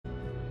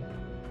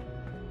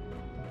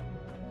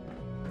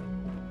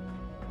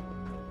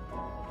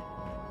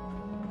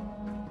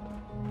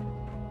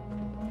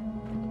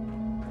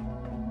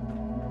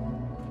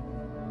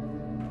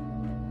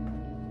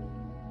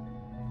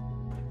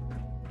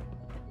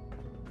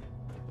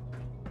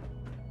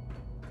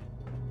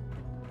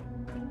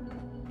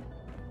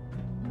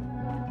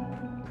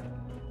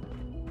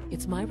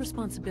It's my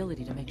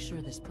responsibility to make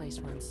sure this place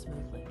runs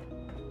smoothly.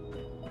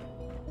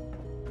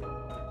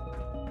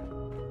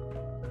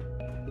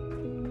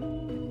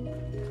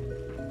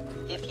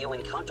 If you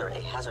encounter a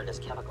hazardous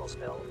chemical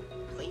spill,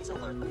 please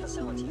alert the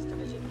Facilities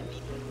Division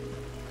immediately.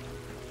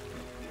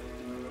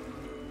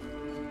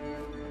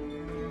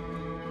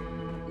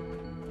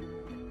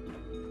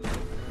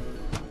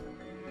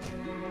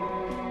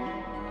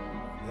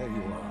 There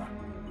you are.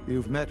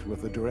 You've met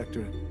with the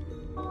director.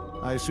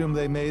 I assume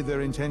they made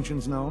their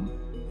intentions known?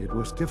 It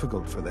was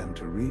difficult for them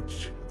to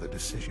reach the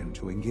decision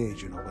to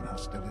engage in open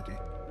hostility.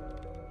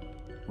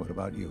 What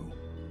about you?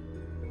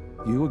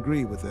 You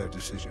agree with their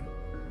decision?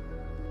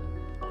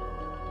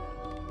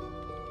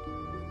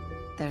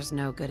 There's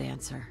no good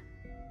answer.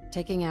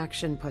 Taking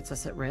action puts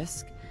us at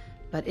risk,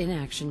 but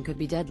inaction could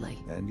be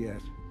deadly. And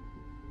yet,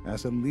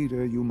 as a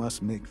leader, you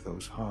must make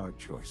those hard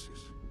choices.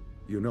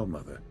 You know,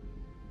 Mother,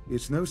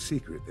 it's no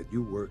secret that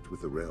you worked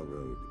with the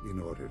railroad in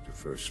order to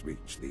first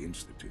reach the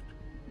Institute.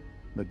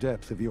 The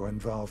depth of your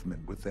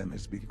involvement with them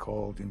has been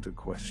called into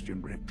question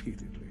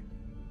repeatedly.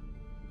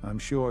 I'm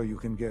sure you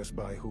can guess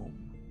by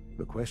whom.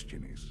 The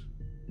question is,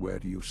 where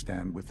do you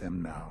stand with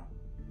them now?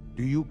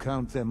 Do you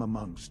count them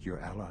amongst your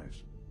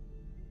allies?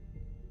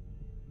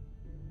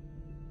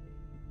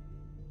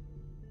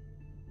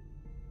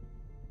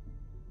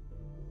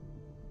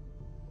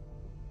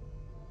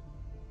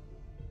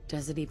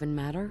 Does it even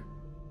matter?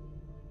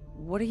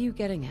 What are you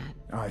getting at?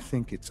 I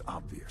think it's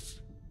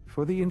obvious.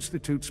 For the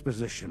Institute's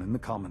position in the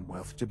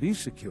Commonwealth to be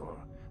secure,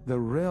 the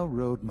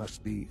railroad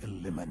must be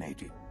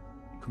eliminated.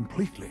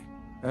 Completely.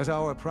 As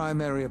our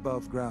primary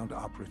above-ground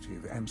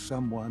operative and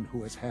someone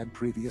who has had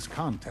previous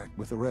contact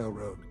with the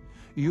railroad,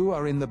 you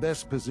are in the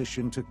best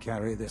position to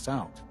carry this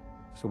out.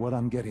 So what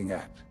I'm getting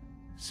at,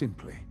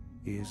 simply,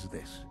 is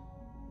this.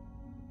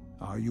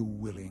 Are you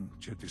willing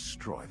to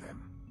destroy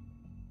them?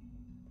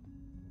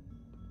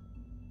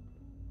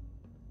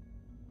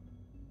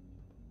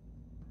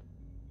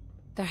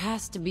 There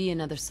has to be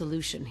another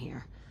solution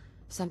here.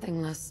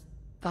 Something less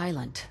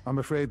violent. I'm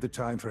afraid the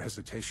time for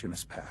hesitation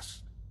has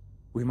passed.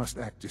 We must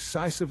act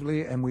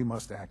decisively, and we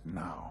must act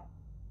now.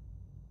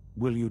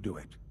 Will you do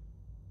it?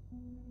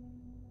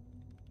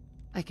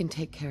 I can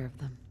take care of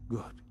them.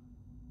 Good.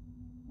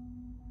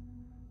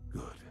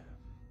 Good.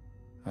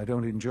 I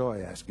don't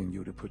enjoy asking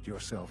you to put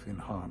yourself in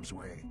harm's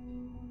way,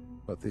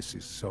 but this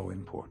is so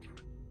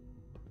important.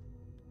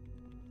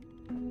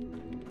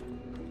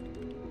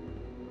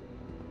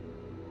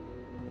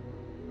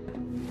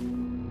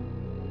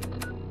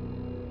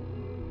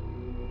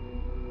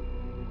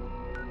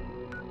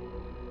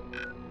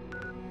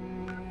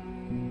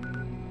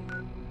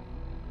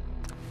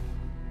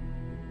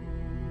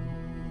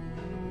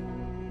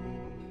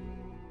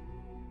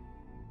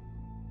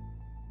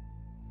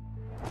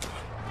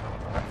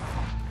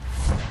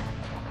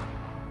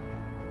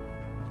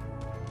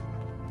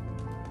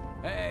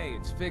 Hey,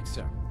 it's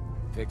Fixer.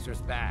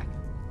 Fixer's back.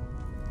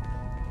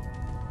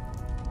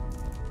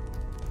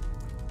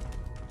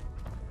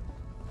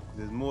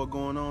 There's more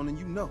going on than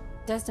you know.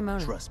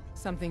 Desdemona. Trust me.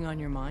 Something on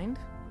your mind?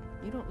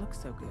 You don't look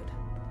so good.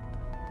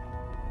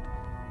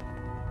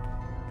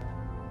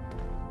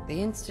 The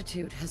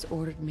Institute has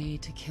ordered me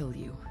to kill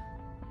you.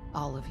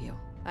 All of you.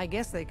 I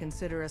guess they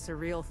consider us a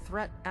real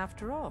threat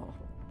after all.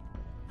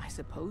 I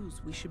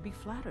suppose we should be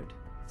flattered.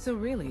 So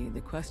really,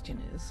 the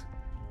question is,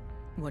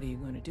 what are you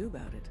going to do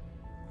about it?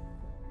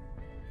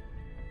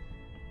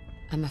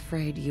 I'm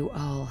afraid you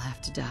all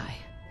have to die.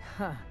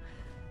 Huh.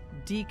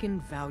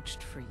 Deacon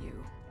vouched for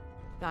you.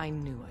 I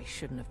knew I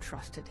shouldn't have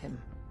trusted him.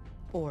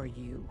 Or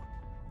you.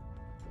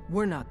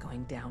 We're not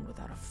going down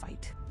without a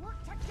fight.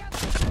 Work together!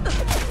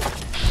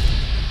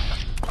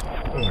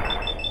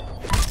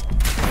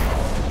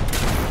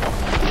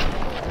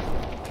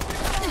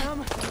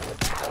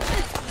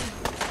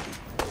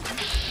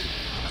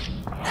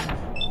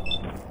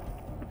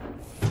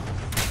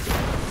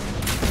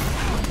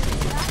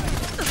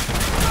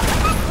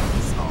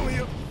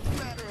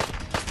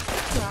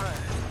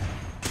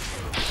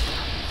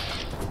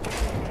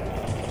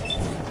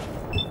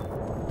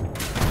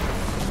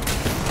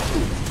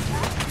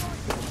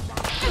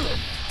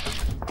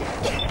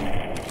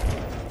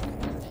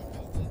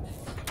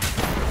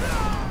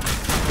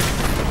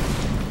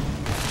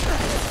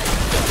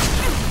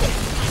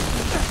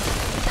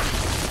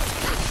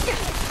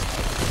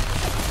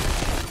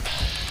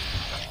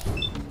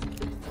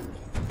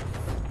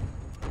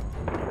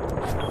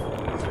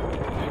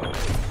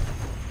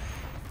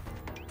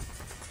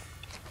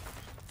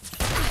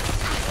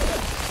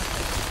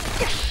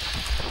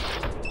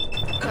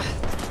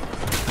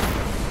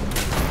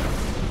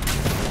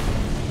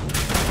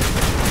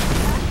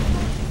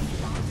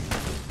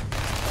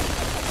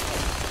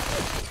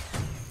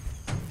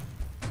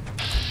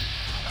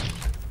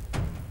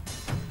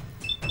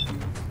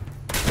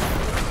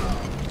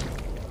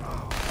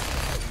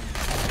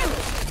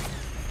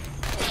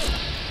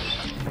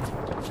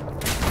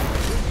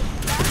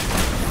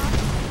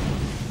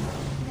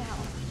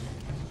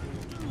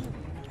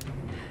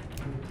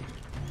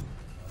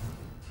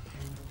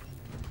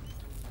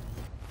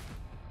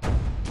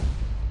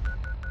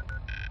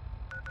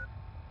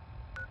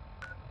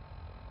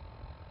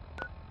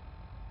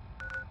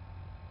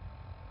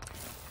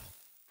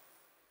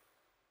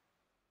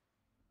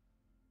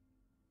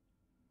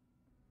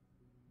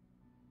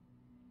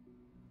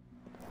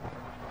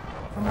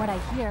 I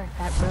hear,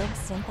 that rogue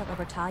synth at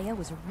Libertalia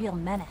was a real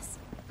menace.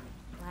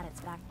 Glad it's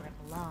back where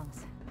it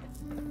belongs.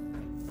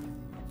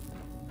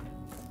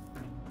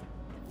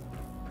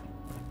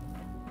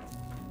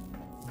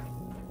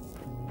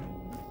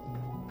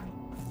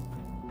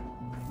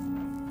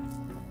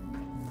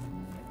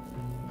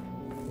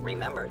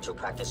 Remember to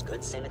practice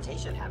good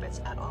sanitation habits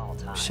at all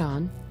times.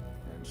 Sean?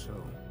 And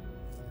so,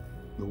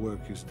 the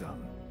work is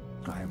done.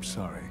 I am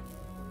sorry.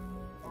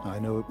 I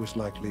know it was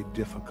likely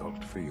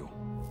difficult for you.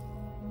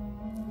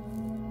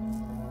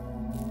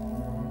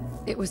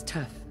 It was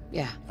tough,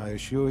 yeah. I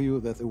assure you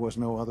that there was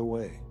no other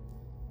way.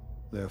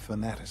 Their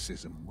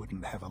fanaticism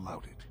wouldn't have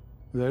allowed it.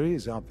 There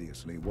is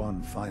obviously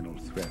one final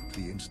threat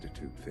the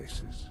Institute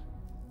faces.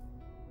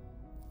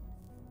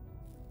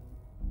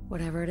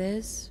 Whatever it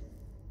is,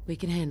 we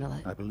can handle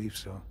it. I believe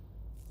so.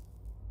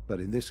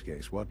 But in this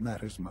case, what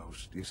matters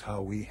most is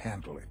how we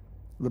handle it.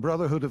 The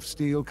Brotherhood of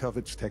Steel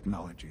covets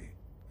technology,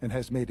 and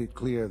has made it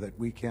clear that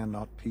we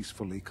cannot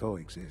peacefully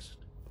coexist.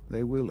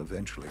 They will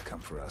eventually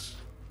come for us,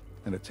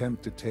 and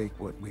attempt to take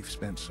what we've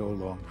spent so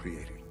long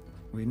creating.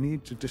 We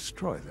need to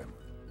destroy them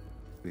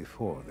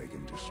before they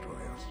can destroy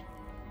us.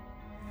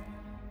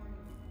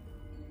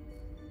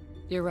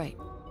 You're right.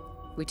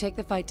 We take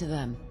the fight to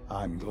them.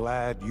 I'm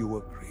glad you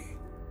agree.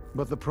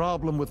 But the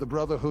problem with the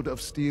Brotherhood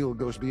of Steel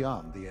goes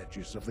beyond the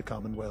edges of the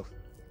Commonwealth.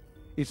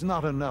 It's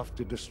not enough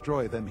to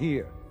destroy them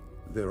here.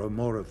 There are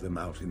more of them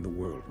out in the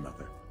world,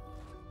 Mother.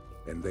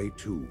 And they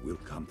too will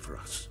come for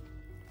us.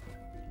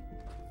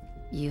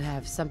 You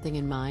have something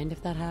in mind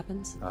if that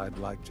happens? I'd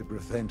like to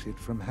prevent it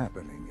from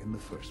happening in the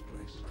first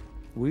place.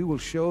 We will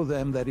show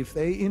them that if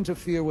they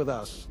interfere with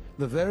us,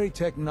 the very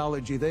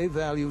technology they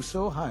value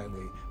so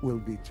highly will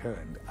be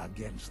turned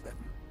against them.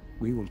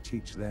 We will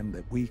teach them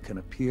that we can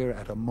appear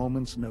at a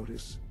moment's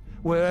notice,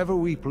 wherever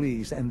we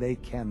please, and they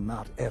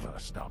cannot ever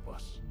stop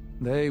us.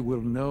 They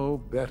will know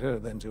better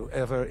than to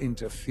ever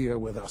interfere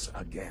with us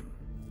again.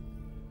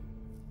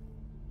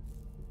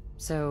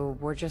 So,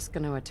 we're just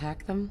gonna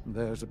attack them?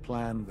 There's a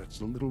plan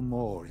that's a little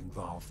more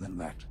involved than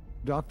that.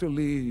 Dr.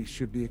 Lee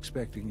should be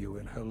expecting you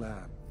in her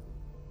lab.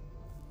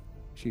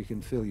 She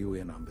can fill you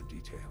in on the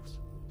details.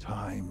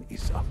 Time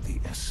is of the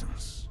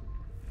essence.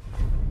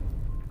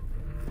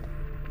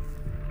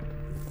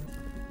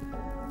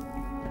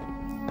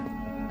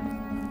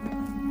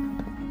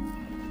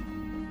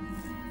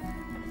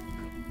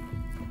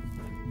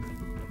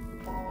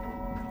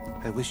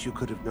 I wish you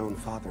could have known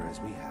Father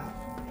as we have.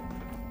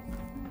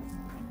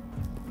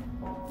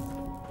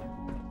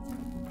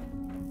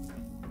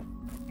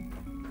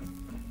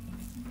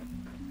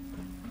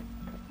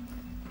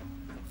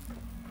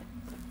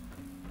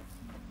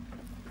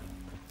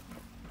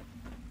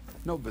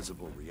 No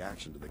visible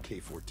reaction to the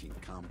K-14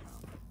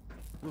 compound.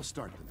 We'll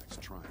start the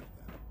next trial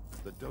then.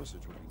 The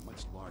dosage will be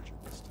much larger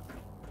this time,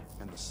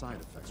 and the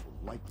side effects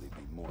will likely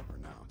be more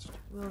pronounced.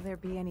 Will there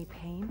be any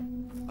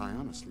pain? I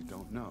honestly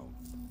don't know.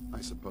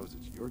 I suppose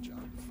it's your job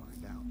to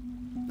find out.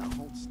 Now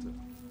hold still.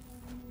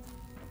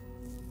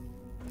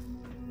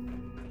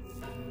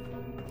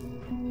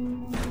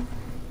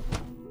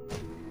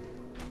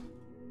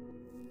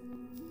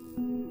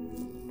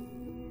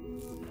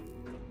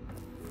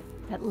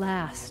 At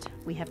last,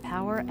 we have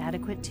power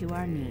adequate to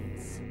our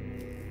needs.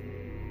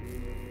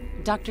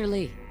 Dr.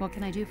 Lee. What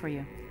can I do for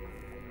you?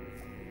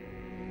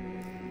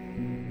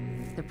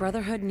 The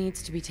Brotherhood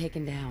needs to be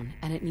taken down,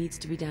 and it needs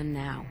to be done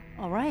now.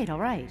 All right, all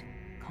right.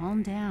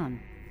 Calm down.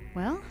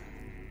 Well,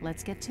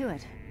 let's get to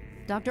it.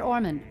 Dr.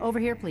 Orman, over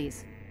here,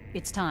 please.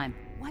 It's time.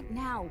 What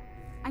now?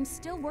 I'm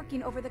still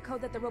working over the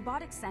code that the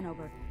robotics sent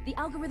over. The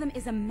algorithm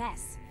is a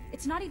mess.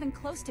 It's not even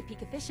close to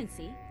peak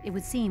efficiency. It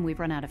would seem we've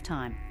run out of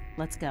time.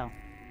 Let's go.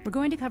 We're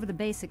going to cover the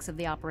basics of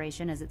the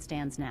operation as it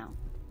stands now.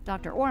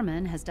 Dr.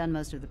 Orman has done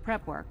most of the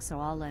prep work, so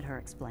I'll let her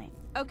explain.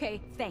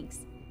 Okay, thanks.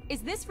 Is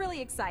this really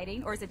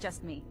exciting, or is it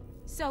just me?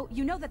 So,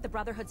 you know that the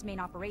Brotherhood's main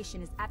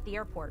operation is at the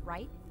airport,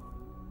 right?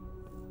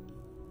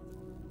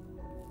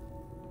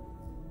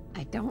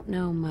 I don't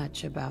know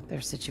much about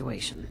their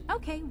situation.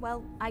 Okay,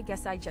 well, I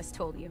guess I just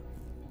told you.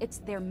 It's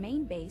their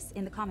main base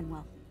in the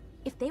Commonwealth.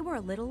 If they were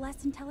a little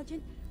less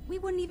intelligent, we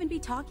wouldn't even be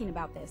talking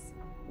about this.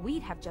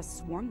 We'd have just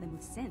swarmed them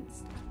with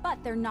synths.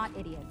 But they're not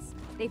idiots.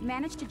 They've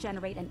managed to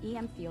generate an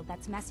EM field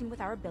that's messing with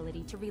our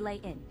ability to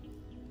relay in.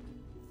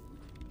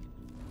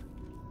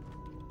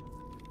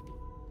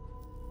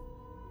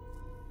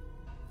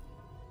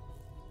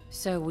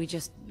 So we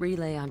just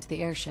relay onto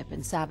the airship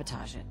and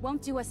sabotage it.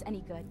 Won't do us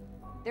any good.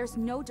 There's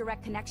no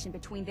direct connection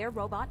between their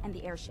robot and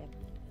the airship,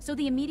 so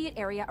the immediate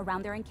area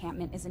around their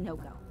encampment is a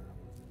no-go.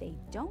 They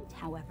don't,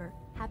 however,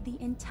 have the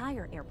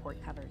entire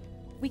airport covered.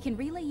 We can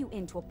relay you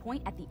into a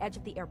point at the edge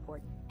of the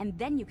airport, and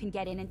then you can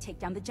get in and take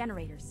down the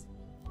generators.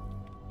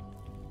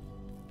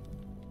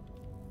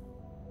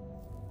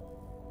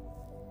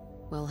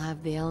 We'll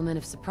have the element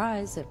of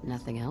surprise, if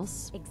nothing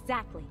else.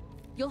 Exactly.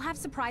 You'll have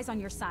surprise on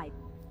your side.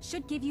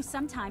 Should give you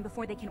some time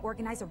before they can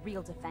organize a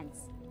real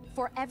defense.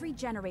 For every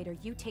generator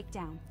you take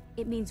down,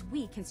 it means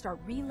we can start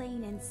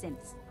relaying in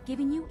synths,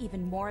 giving you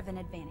even more of an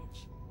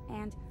advantage.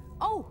 And,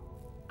 oh!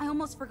 I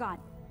almost forgot.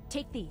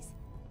 Take these.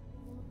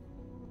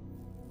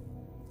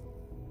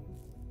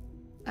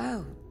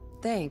 Oh,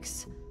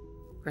 thanks.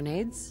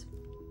 Grenades?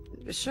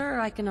 Sure,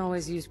 I can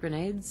always use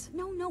grenades.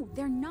 No,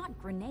 they're not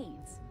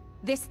grenades.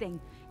 This thing,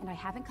 and I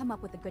haven't come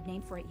up with a good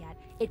name for it yet,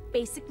 it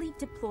basically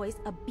deploys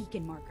a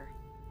beacon marker.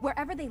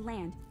 Wherever they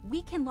land,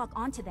 we can lock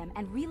onto them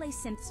and relay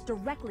synths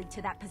directly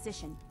to that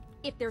position.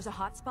 If there's a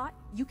hotspot,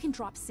 you can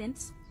drop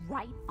synths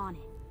right on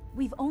it.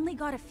 We've only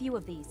got a few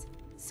of these,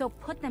 so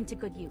put them to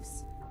good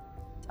use.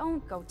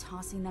 Don't go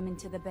tossing them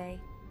into the bay.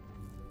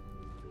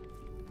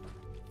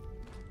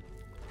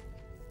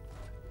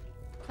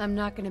 I'm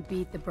not gonna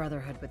beat the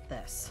Brotherhood with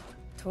this.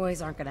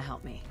 Toys aren't gonna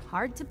help me.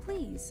 Hard to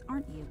please,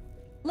 aren't you?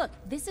 Look,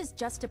 this is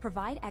just to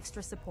provide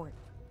extra support.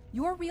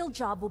 Your real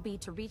job will be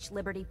to reach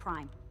Liberty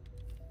Prime.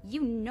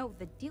 You know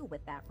the deal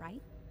with that,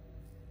 right?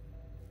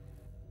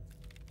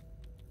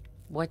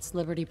 What's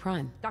Liberty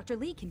Prime? Dr.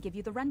 Lee can give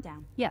you the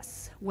rundown.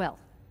 Yes, well,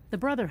 the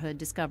Brotherhood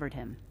discovered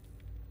him.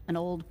 An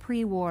old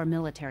pre-war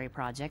military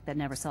project that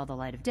never saw the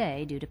light of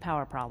day due to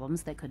power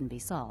problems that couldn't be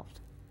solved.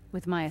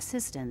 With my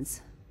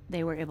assistance,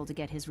 they were able to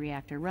get his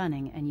reactor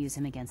running and use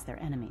him against their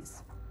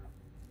enemies.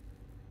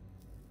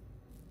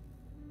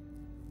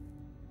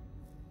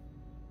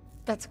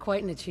 That's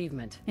quite an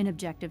achievement. In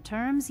objective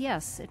terms,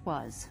 yes, it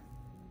was.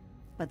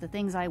 But the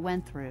things I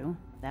went through,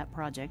 that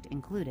project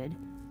included,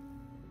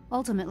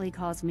 ultimately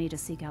caused me to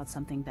seek out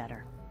something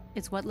better.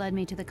 It's what led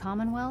me to the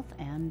Commonwealth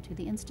and to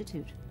the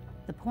Institute.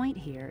 The point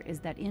here is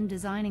that in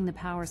designing the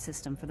power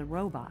system for the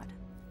robot,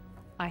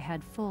 I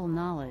had full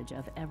knowledge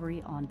of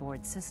every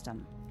onboard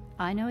system.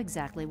 I know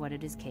exactly what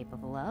it is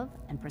capable of,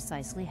 and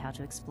precisely how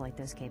to exploit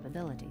those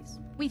capabilities.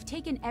 We've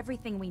taken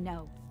everything we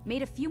know,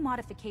 made a few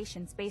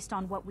modifications based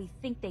on what we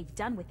think they've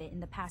done with it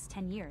in the past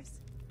 10 years.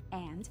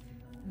 And,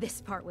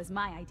 this part was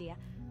my idea,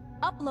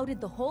 uploaded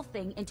the whole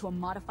thing into a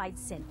modified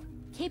synth,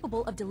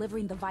 capable of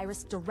delivering the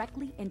virus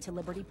directly into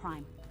Liberty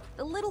Prime.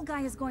 The little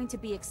guy is going to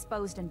be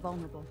exposed and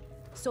vulnerable,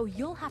 so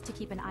you'll have to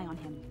keep an eye on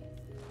him.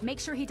 Make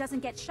sure he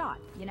doesn't get shot,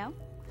 you know?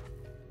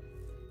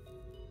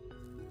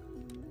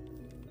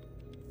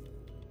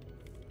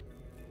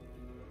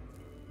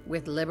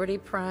 With Liberty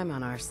Prime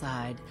on our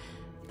side,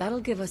 that'll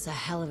give us a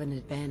hell of an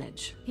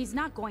advantage. He's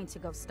not going to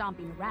go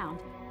stomping around,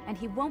 and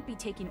he won't be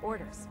taking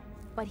orders.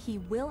 But he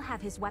will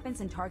have his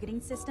weapons and targeting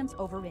systems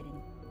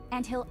overridden.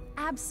 And he'll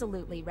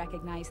absolutely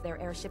recognize their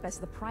airship as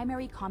the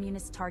primary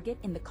communist target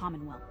in the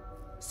Commonwealth.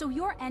 So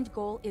your end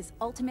goal is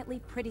ultimately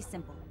pretty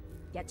simple.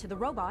 Get to the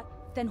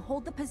robot, then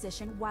hold the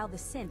position while the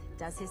synth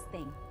does his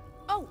thing.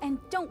 Oh, and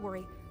don't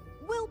worry,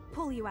 we'll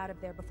pull you out of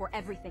there before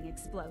everything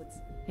explodes.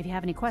 If you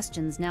have any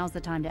questions, now's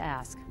the time to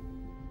ask.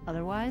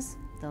 Otherwise,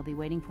 they'll be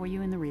waiting for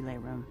you in the relay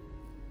room.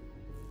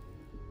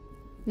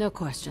 No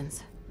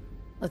questions.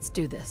 Let's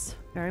do this.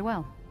 Very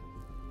well.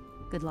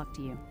 Good luck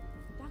to you.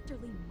 Dr.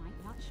 Lee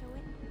might not show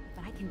it,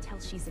 but I can tell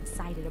she's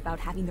excited about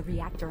having the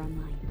reactor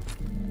online.